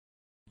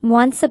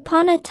Once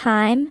upon a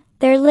time,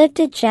 there lived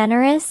a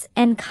generous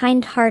and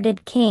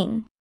kind-hearted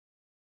king.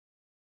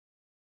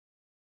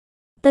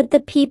 But the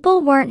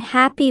people weren't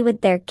happy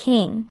with their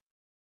king,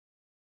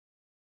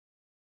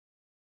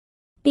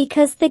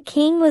 because the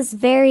king was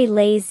very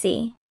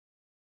lazy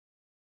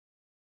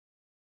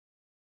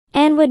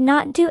and would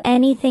not do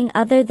anything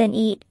other than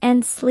eat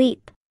and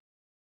sleep.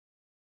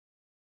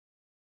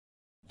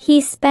 He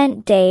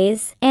spent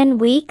days and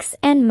weeks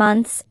and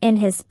months in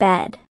his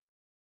bed,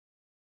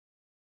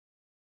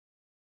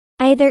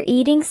 either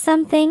eating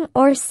something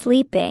or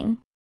sleeping.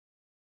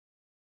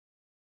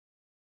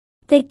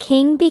 The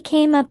king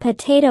became a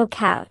potato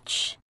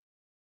couch,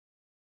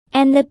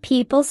 and the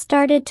people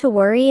started to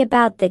worry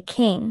about the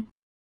king.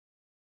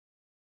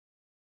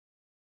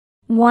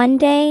 One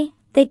day,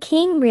 the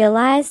king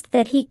realized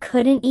that he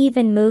couldn't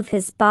even move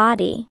his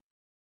body,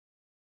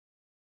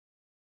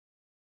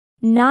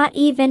 not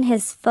even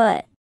his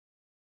foot.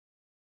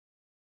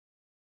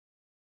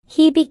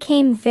 He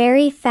became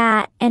very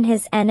fat and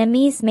his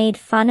enemies made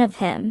fun of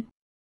him,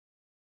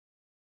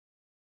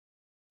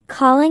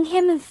 calling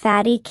him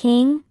Fatty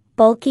King,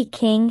 Bulky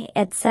King,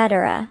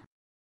 etc.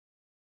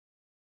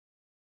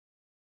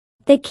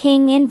 The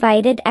king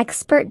invited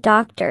expert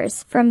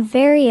doctors from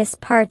various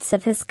parts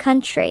of his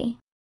country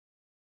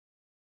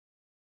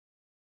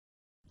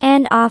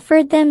and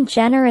offered them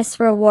generous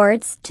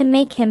rewards to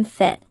make him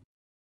fit.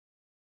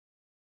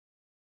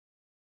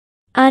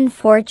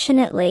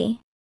 Unfortunately,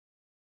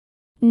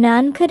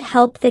 none could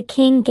help the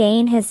king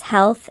gain his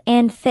health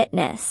and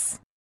fitness.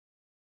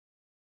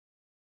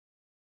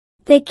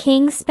 The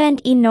king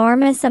spent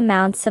enormous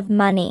amounts of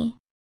money,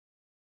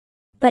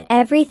 but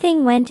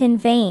everything went in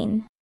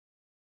vain.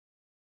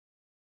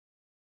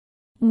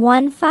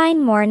 One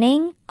fine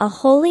morning, a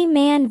holy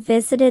man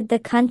visited the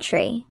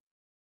country.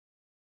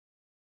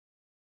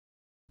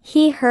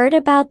 He heard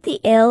about the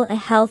ill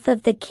health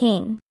of the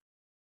king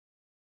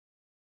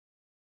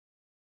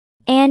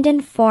and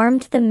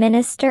informed the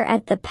minister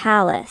at the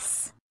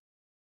palace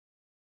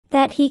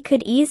that he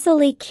could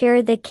easily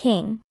cure the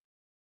king.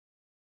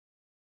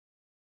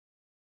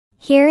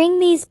 Hearing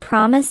these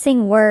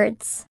promising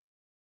words,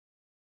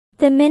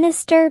 the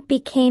minister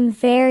became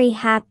very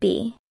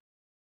happy.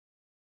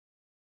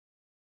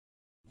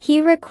 He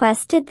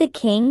requested the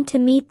king to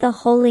meet the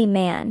holy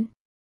man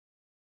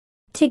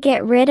to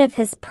get rid of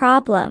his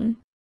problem.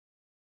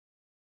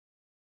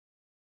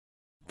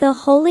 The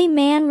holy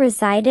man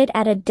resided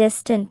at a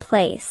distant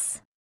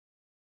place.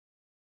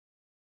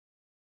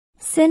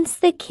 Since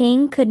the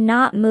king could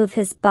not move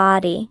his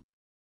body,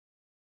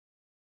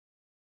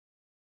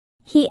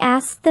 he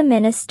asked the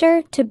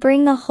minister to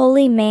bring the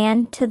holy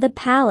man to the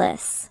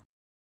palace.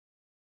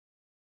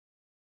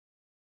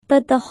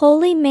 But the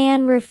holy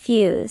man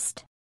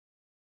refused.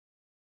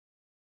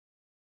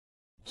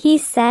 He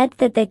said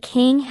that the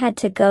king had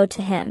to go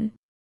to him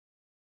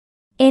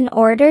in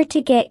order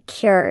to get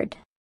cured.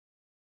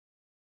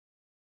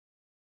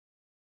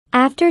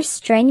 After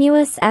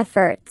strenuous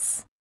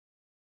efforts,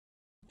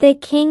 the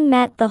king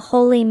met the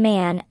holy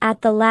man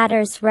at the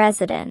latter's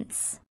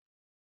residence.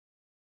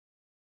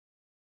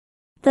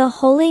 The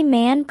holy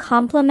man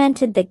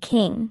complimented the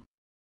king,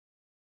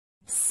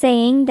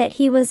 saying that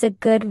he was a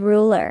good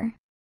ruler,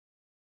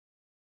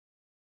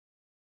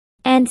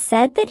 and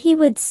said that he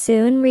would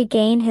soon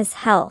regain his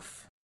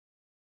health.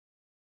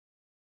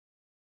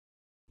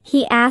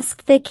 He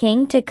asked the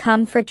king to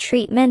come for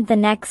treatment the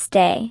next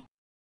day.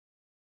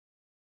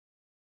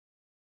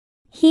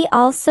 He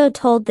also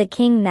told the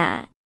king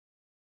that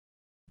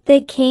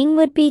the king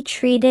would be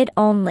treated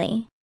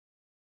only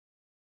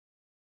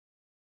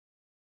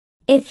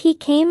if he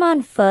came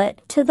on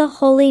foot to the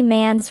holy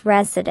man's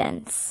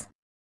residence.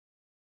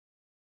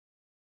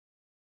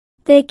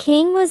 The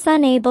king was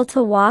unable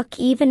to walk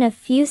even a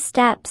few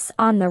steps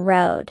on the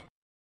road,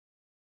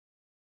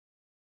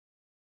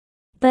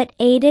 but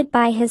aided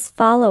by his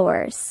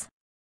followers,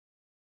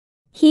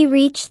 he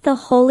reached the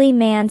holy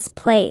man's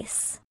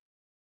place.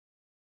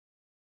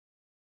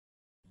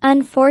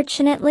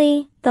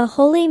 Unfortunately, the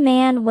holy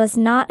man was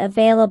not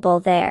available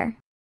there,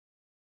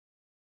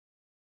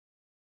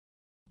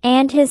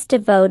 and his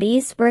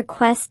devotees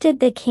requested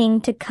the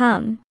king to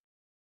come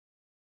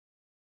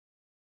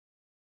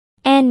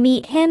and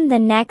meet him the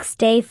next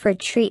day for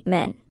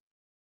treatment.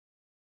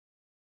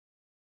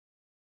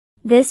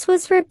 This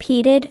was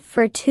repeated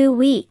for 2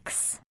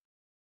 weeks,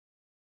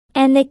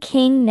 and the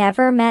king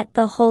never met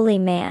the holy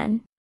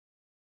man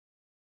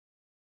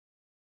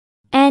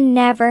and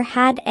never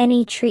had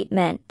any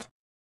treatment.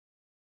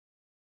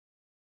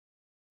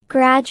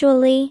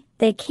 Gradually,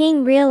 the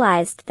king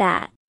realized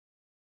that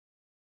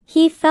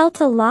he felt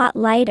a lot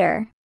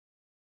lighter,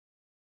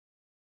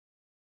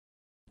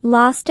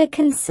 lost a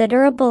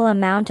considerable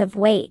amount of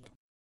weight,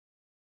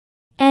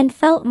 and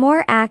felt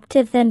more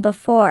active than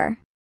before.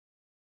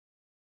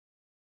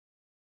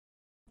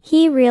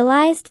 He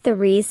realized the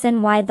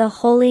reason why the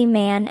holy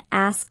man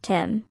asked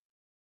him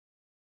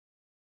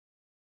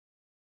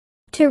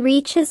to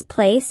reach his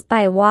place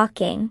by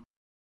walking.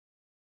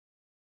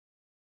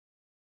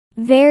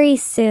 Very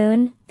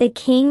soon, the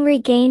king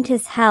regained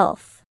his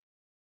health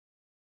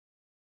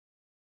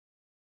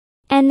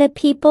and the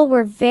people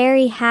were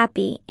very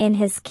happy in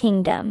his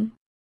kingdom.